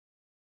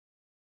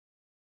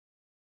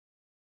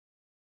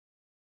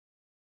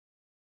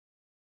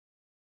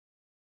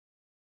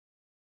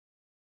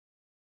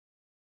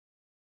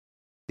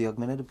The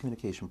Augmentative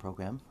Communication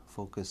Program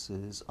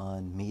focuses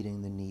on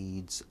meeting the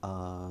needs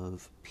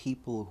of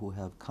people who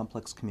have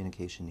complex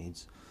communication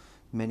needs,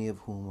 many of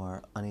whom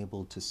are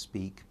unable to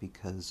speak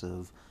because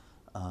of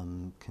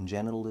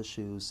congenital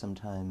issues,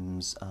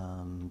 sometimes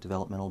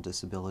developmental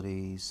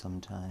disability,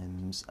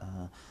 sometimes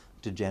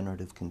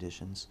degenerative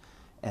conditions.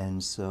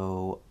 And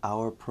so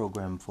our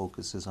program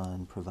focuses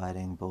on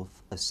providing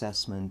both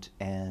assessment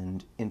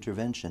and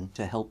intervention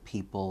to help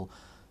people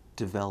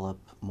develop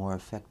more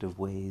effective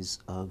ways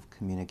of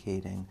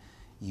communicating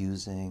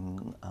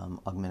using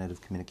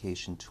augmentative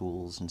communication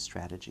tools and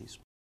strategies.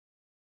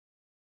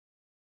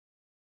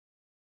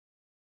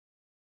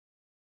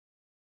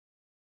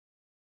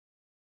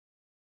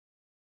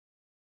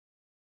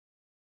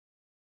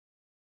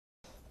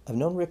 I've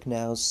known Rick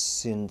now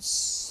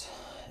since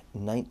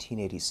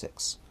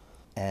 1986.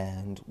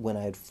 And when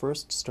I had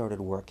first started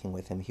working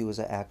with him, he was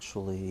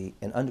actually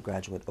an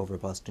undergraduate over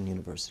at Boston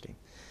University.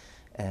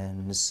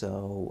 And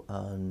so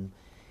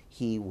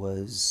he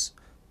was,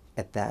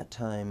 at that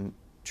time,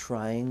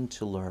 trying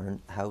to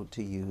learn how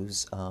to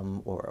use,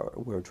 or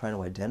we were trying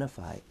to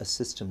identify a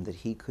system that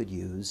he could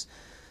use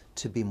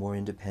to be more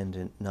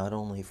independent, not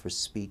only for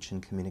speech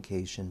and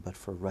communication, but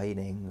for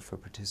writing, for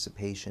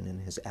participation in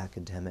his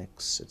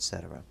academics,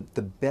 etc.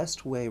 The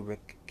best way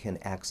Rick can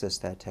access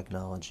that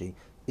technology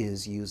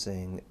is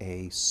using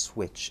a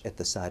switch at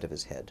the side of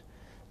his head.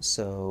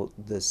 So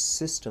the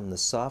system, the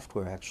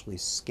software actually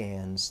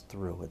scans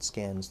through. It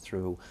scans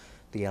through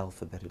the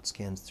alphabet, it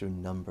scans through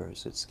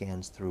numbers, it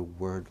scans through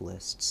word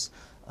lists,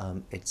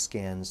 it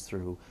scans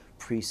through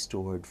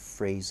pre-stored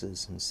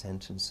phrases and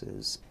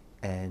sentences.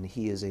 And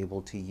he is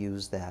able to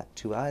use that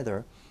to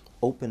either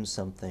open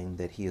something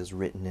that he has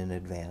written in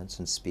advance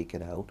and speak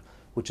it out,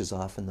 which is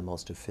often the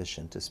most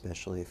efficient,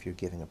 especially if you're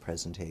giving a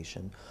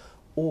presentation,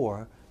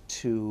 or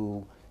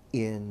to,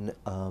 in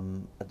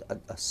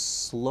a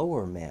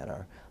slower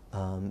manner,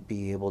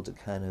 be able to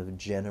kind of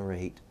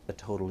generate a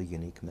totally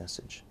unique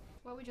message.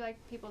 What would you like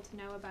people to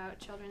know about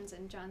children's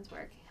and John's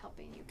work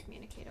helping you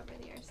communicate over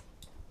the years?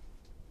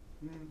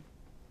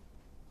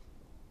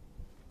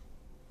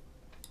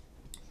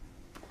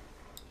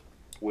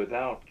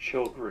 Without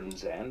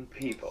children's and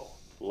people,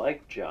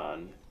 like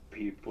John,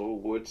 people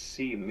would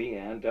see me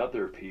and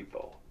other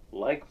people,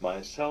 like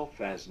myself,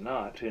 as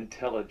not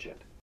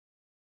intelligent.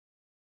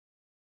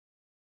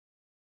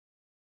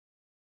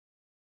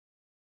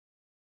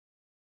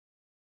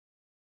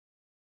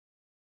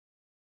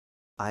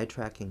 Eye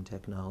tracking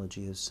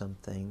technology is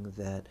something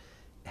that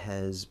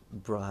has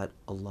brought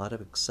a lot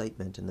of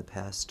excitement in the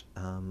past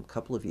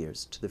couple of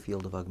years to the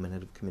field of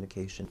augmentative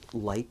communication.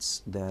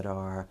 Lights that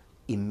are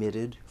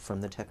emitted from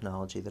the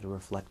technology that are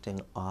reflecting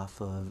off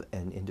of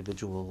an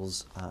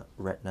individual's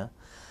retina,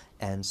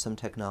 and some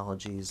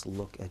technologies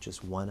look at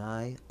just one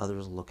eye,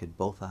 others look at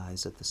both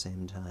eyes at the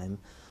same time,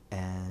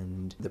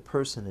 and the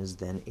person is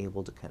then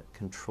able to kind of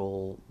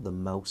control the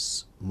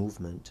mouse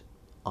movement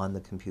on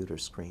the computer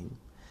screen.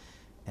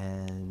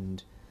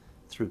 And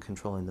through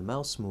controlling the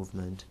mouse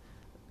movement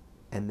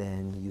and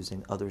then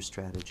using other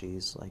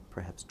strategies like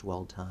perhaps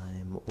dwell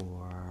time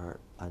or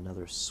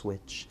another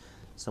switch,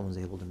 someone's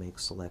able to make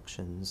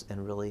selections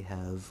and really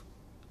have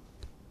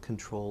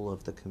control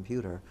of the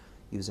computer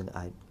using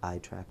eye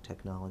track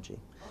technology.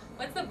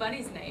 What's the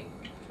bunny's name?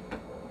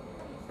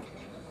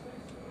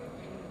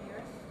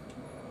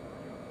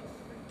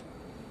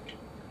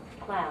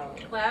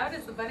 Cloud. Cloud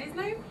is the bunny's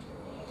name?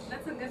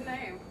 That's a good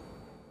name.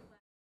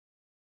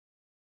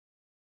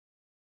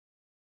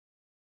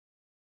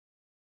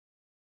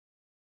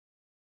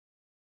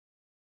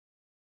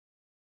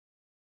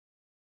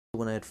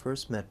 When I had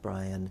first met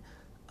Brian,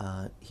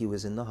 he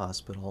was in the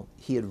hospital.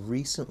 He had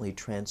recently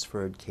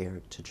transferred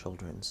care to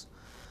Children's,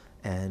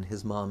 and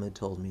his mom had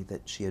told me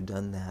that she had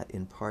done that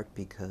in part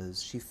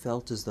because she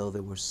felt as though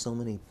there were so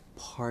many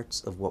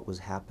parts of what was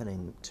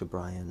happening to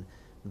Brian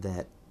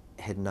that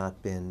had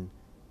not been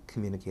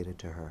communicated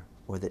to her,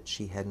 or that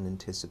she hadn't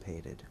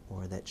anticipated,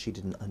 or that she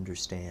didn't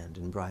understand,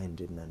 and Brian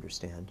didn't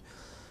understand.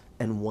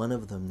 And one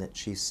of them that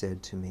she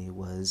said to me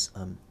was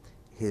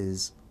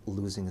his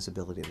losing his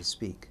ability to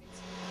speak.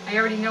 I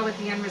already know what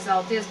the end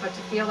result is, but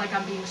to feel like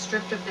I'm being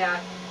stripped of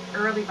that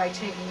early by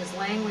taking his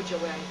language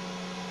away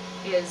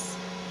is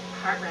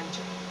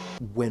heart-wrenching.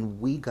 When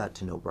we got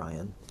to know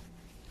Brian,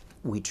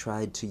 we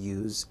tried to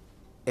use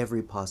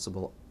every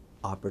possible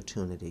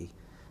opportunity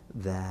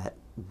that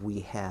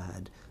we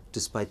had,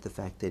 despite the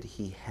fact that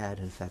he had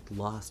in fact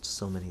lost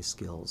so many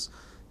skills,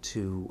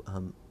 to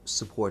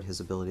support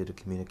his ability to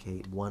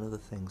communicate. One of the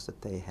things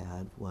that they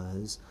had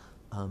was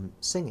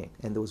singing,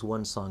 and there was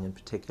one song in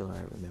particular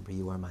I remember,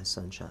 "You Are My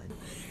Sunshine."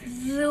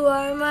 You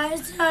are my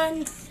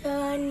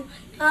sunshine,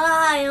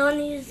 my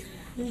only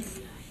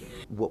sunshine.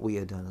 What we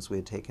had done is we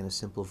had taken a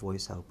simple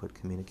voice output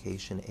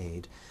communication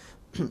aid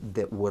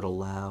that would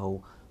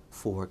allow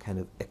for kind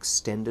of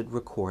extended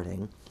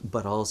recording,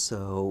 but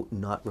also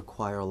not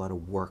require a lot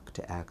of work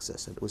to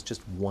access it. It was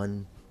just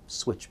one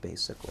switch,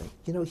 basically.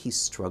 You know, he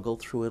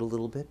struggled through it a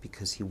little bit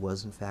because he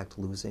was in fact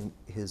losing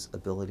his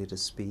ability to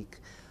speak,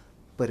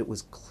 but it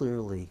was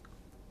clearly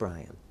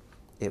Brian.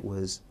 It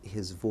was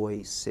his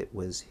voice, it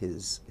was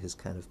his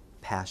kind of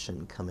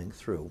passion coming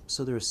through.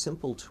 So there are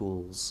simple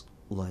tools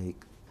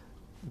like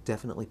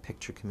definitely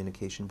picture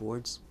communication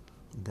boards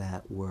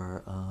that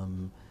were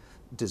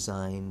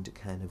designed to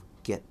kind of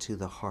get to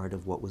the heart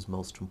of what was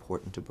most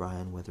important to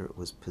Brian, whether it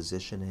was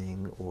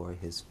positioning or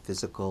his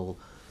physical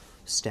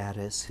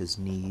status, his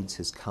needs,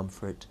 his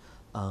comfort,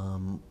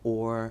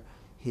 or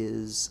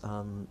his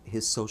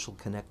social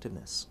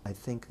connectedness. I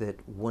think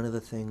that one of the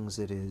things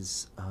that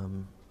is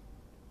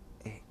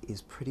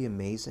pretty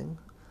amazing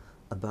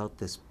about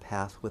this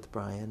path with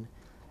Brian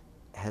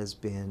has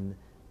been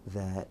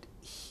that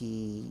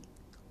he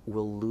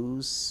will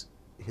lose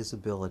his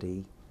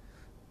ability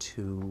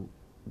to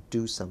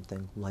do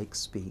something like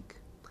speak,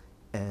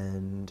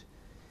 and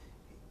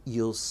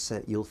you'll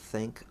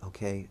think,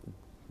 okay,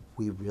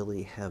 we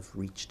really have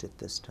reached it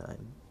this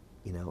time.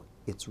 You know,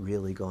 it's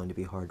really going to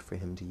be hard for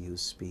him to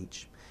use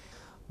speech.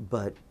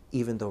 But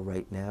even though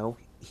right now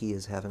he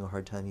is having a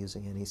hard time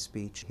using any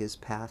speech, his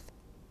path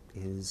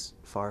is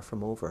far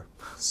from over.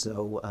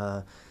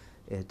 So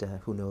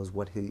who knows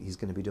what he's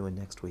going to be doing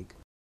next week.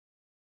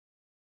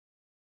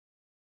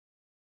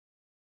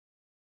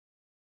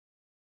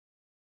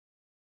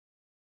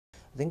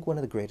 I think one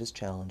of the greatest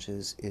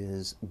challenges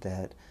is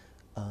that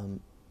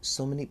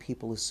so many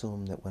people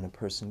assume that when a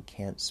person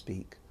can't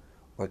speak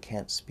or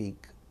can't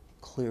speak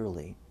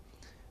clearly,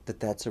 that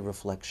that's a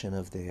reflection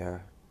of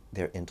their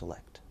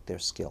intellect, their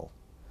skill.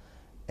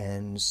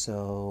 And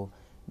so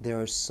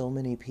there are so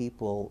many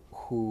people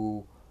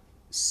who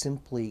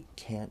simply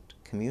can't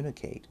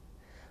communicate,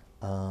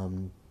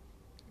 but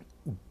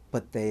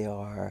they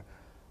are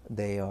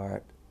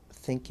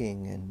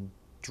thinking and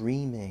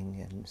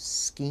dreaming and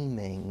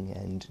scheming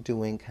and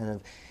doing kind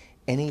of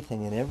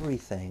anything and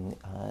everything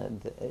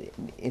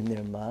in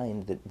their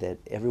mind that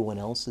everyone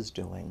else is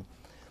doing,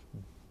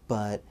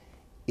 but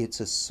it's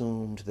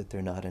assumed that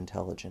they're not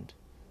intelligent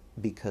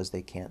because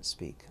they can't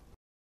speak.